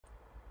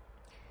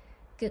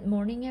Good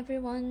morning,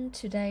 everyone.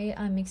 Today,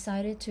 I'm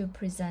excited to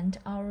present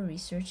our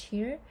research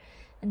here.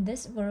 And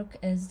this work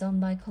is done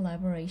by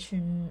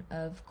collaboration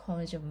of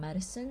College of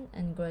Medicine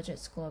and Graduate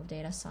School of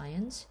Data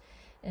Science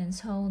in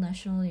Seoul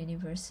National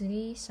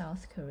University,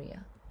 South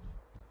Korea.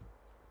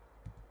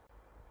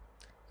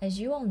 As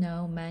you all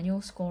know,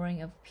 manual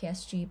scoring of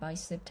PSG by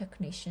sleep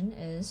technician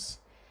is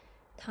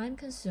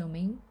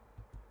time-consuming,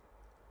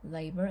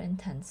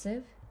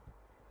 labor-intensive,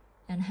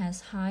 and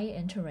has high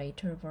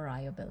inter-rater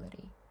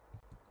variability.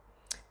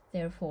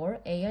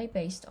 Therefore,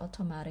 AI-based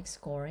automatic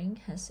scoring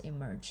has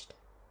emerged.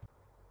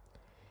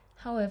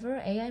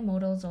 However, AI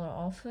models are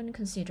often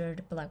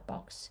considered black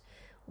box.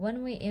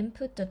 When we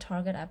input the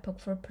target epoch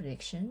for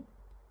prediction,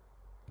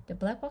 the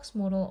black box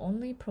model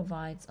only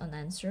provides an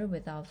answer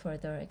without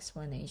further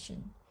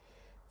explanation.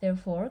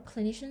 Therefore,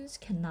 clinicians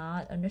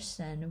cannot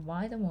understand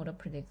why the model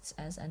predicts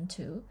as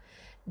N2,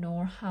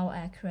 nor how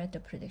accurate the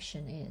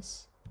prediction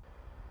is.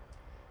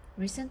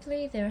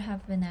 Recently, there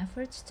have been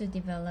efforts to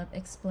develop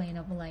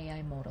explainable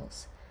AI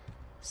models.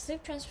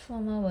 Sleep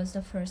Transformer was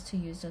the first to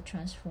use the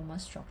transformer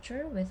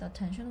structure with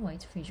attention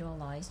weights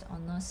visualized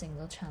on a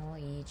single-channel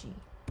EEG.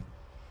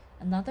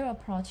 Another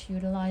approach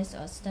utilized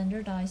a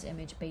standardized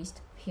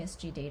image-based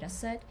PSG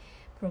dataset,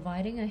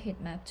 providing a heat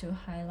map to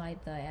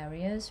highlight the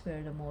areas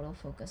where the model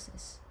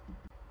focuses.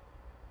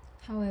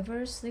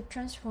 However, Sleep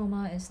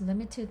Transformer is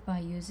limited by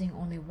using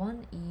only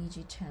one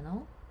EEG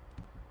channel,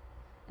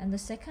 and the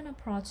second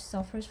approach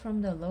suffers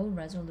from the low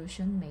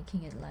resolution,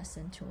 making it less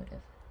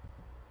intuitive.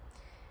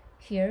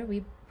 Here,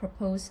 we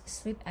propose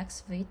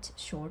SleepXViT,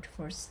 short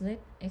for Sleep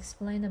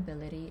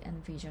Explainability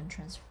and Vision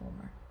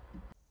Transformer.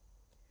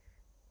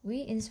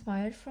 We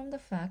inspired from the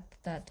fact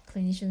that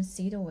clinicians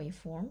see the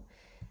waveform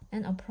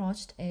and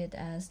approached it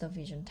as the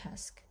vision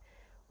task.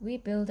 We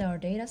built our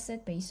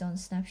dataset based on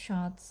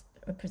snapshots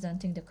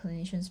representing the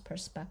clinician's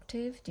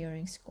perspective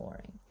during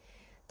scoring.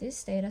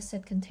 This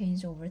dataset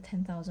contains over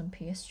 10,000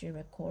 PSG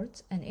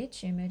records and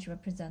each image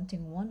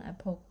representing one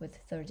epoch with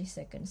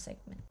 30-second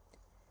segment.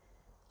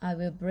 I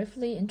will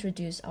briefly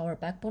introduce our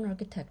backbone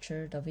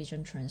architecture, the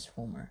Vision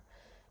Transformer.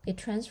 It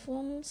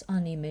transforms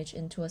an image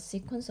into a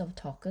sequence of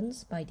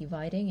tokens by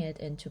dividing it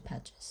into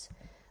patches.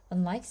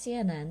 Unlike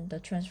CNN, the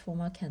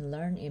transformer can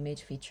learn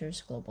image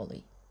features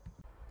globally.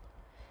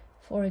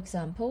 For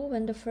example,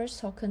 when the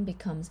first token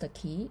becomes the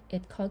key,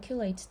 it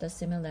calculates the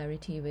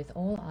similarity with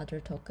all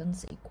other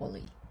tokens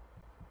equally.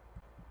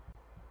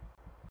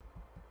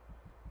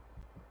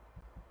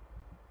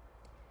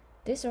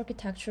 This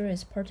architecture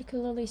is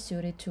particularly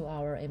suited to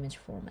our image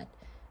format.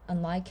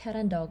 Unlike cat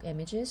and dog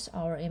images,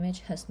 our image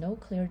has no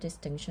clear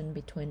distinction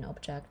between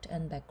object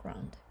and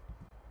background.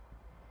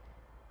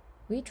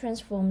 We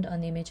transformed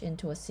an image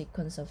into a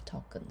sequence of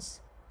tokens.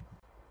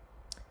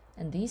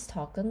 And these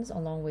tokens,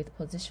 along with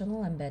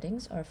positional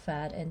embeddings, are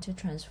fed into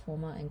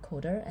transformer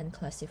encoder and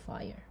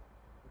classifier.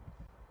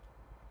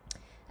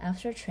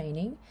 After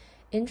training,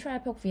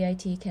 intra-epoch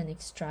VIT can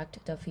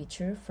extract the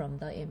feature from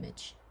the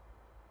image.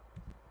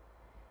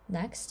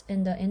 Next,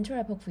 in the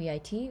inter-epoch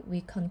VIT,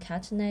 we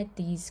concatenate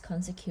these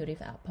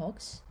consecutive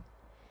epochs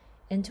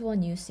into a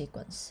new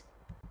sequence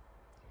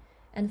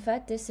and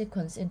fed this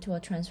sequence into a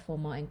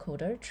transformer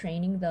encoder,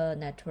 training the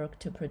network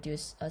to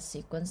produce a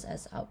sequence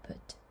as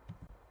output.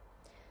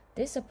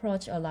 This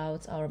approach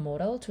allows our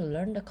model to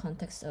learn the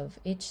context of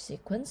each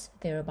sequence,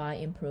 thereby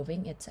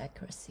improving its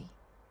accuracy.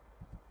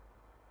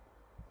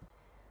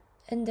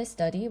 In this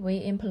study,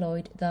 we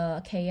employed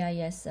the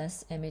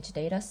KISS image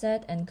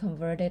dataset and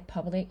converted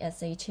public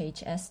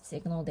SHHS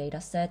signal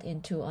dataset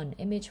into an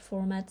image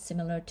format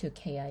similar to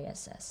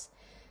KISS.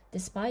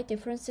 Despite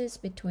differences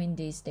between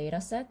these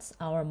datasets,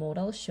 our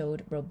model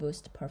showed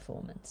robust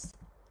performance.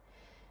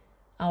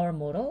 Our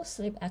model,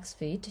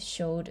 SleepXViT,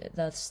 showed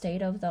the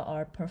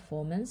state-of-the-art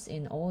performance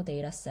in all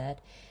datasets,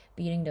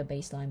 beating the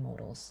baseline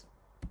models.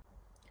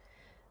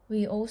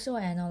 We also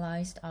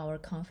analyzed our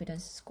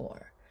confidence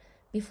score.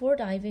 Before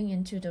diving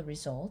into the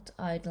result,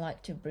 I'd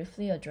like to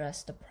briefly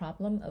address the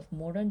problem of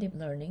modern deep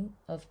learning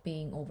of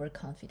being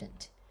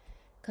overconfident.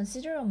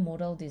 Consider a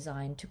model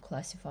designed to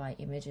classify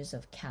images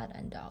of cat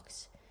and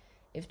dogs.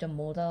 If the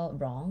model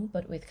wrong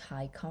but with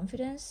high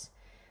confidence,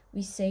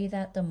 we say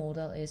that the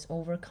model is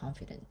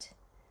overconfident.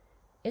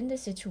 In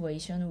this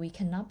situation, we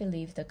cannot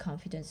believe the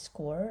confidence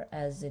score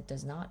as it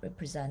does not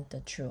represent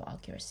the true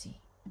accuracy.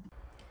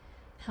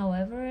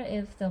 However,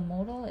 if the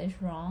model is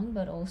wrong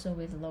but also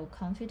with low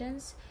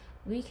confidence,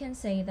 we can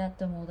say that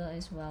the model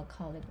is well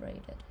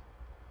calibrated.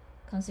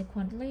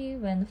 Consequently,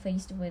 when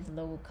faced with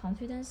low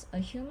confidence, a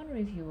human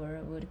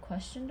reviewer would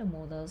question the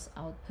model's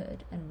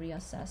output and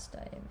reassess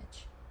the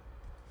image.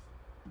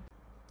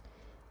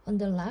 On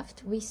the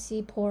left, we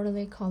see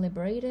poorly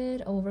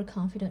calibrated,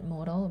 overconfident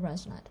model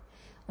ResNet.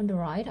 On the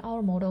right,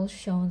 our models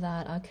show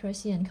that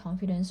accuracy and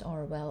confidence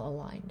are well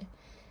aligned.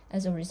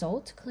 As a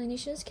result,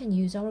 clinicians can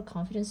use our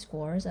confidence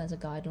scores as a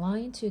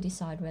guideline to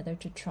decide whether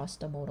to trust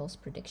the model's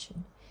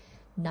prediction.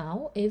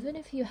 Now, even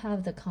if you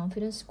have the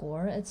confidence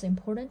score, it's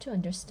important to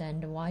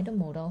understand why the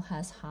model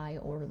has high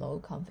or low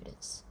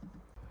confidence.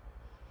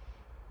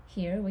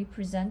 Here we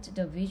present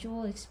the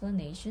visual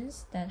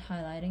explanations that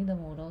highlighting the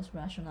model's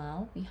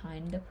rationale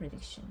behind the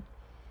prediction.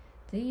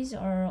 These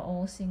are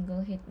all single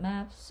heat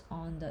maps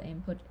on the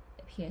input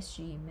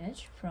PSG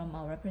image from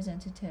a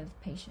representative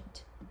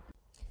patient.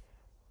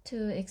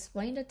 To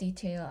explain the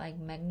detail, I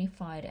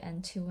magnified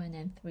N2 and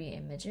N3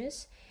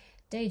 images.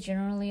 They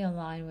generally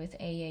align with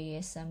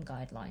AASM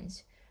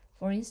guidelines.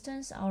 For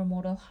instance, our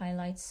model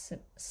highlights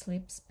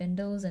sleep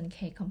spindles and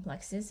K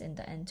complexes in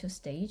the N2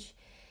 stage.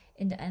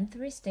 In the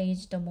N3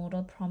 stage, the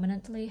model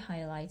prominently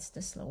highlights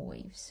the slow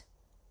waves.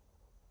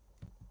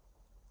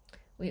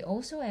 We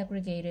also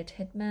aggregated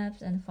heat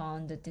maps and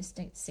found the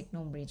distinct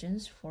signal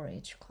regions for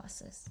each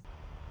classes.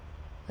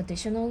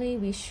 Additionally,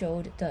 we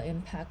showed the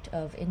impact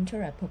of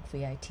inter-epoch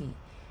VIT.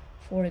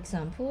 For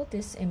example,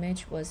 this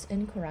image was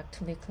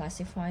incorrectly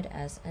classified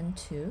as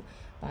N2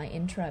 by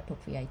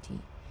inter-epoch VIT.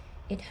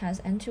 It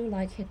has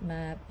N2-like heat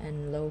map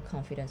and low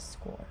confidence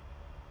score.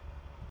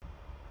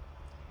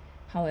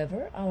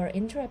 However, our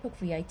inter-epoch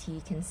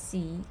VIT can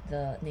see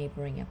the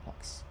neighboring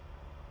epochs.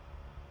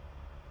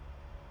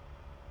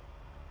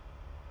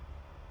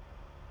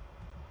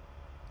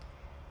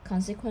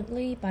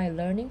 Consequently, by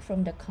learning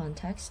from the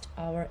context,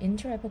 our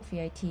inter-epoch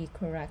VIT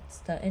corrects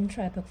the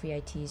intra-epoch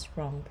VIT's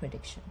wrong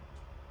prediction.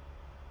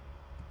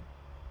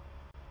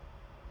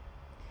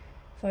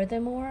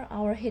 Furthermore,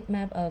 our heat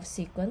map of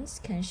sequence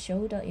can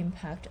show the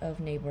impact of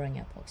neighboring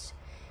epochs.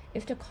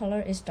 If the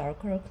color is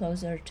darker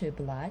closer to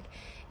black,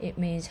 it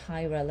means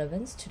high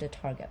relevance to the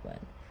target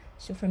one.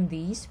 So from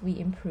these, we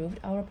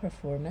improved our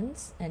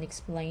performance and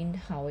explained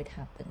how it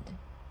happened.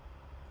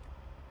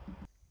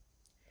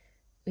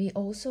 We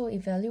also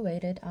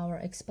evaluated our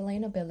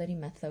explainability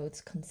method's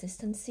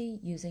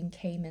consistency using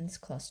K-means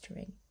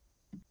clustering.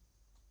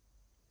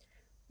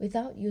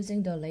 Without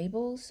using the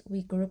labels,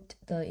 we grouped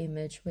the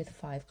image with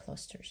 5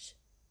 clusters.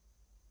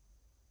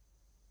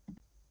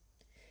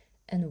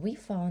 And we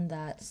found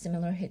that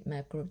similar heat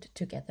map grouped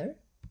together,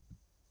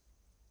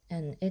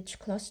 and each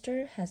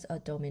cluster has a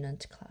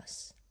dominant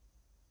class.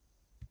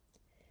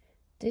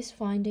 This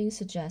finding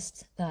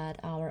suggests that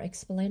our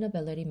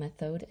explainability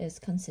method is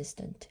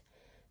consistent.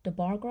 The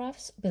bar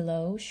graphs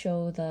below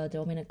show the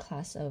dominant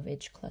class of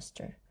each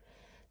cluster.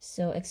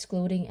 So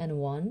excluding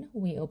N1,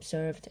 we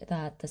observed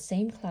that the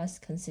same class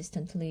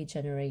consistently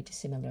generate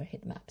similar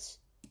heat maps.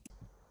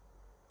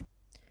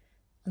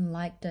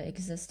 Unlike the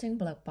existing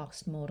black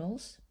box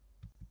models,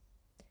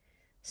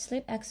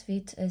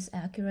 SleepXViT is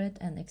accurate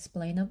and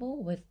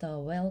explainable with the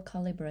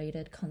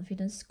well-calibrated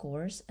confidence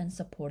scores and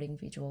supporting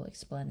visual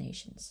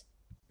explanations.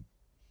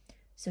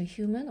 So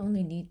humans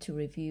only need to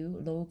review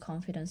low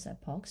confidence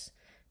epochs,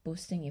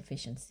 boosting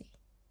efficiency.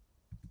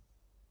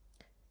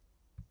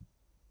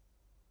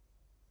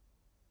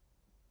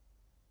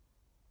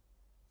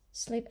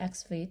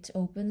 SleepXViT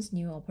opens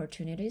new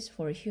opportunities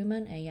for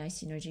human-AI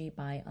synergy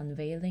by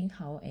unveiling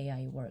how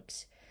AI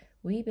works.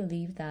 We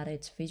believe that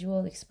its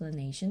visual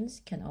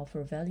explanations can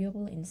offer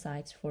valuable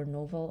insights for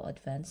novel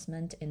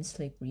advancement in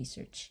sleep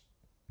research.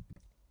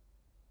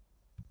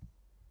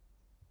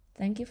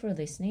 Thank you for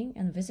listening,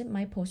 and visit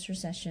my poster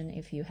session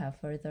if you have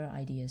further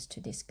ideas to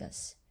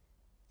discuss.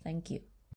 Thank you.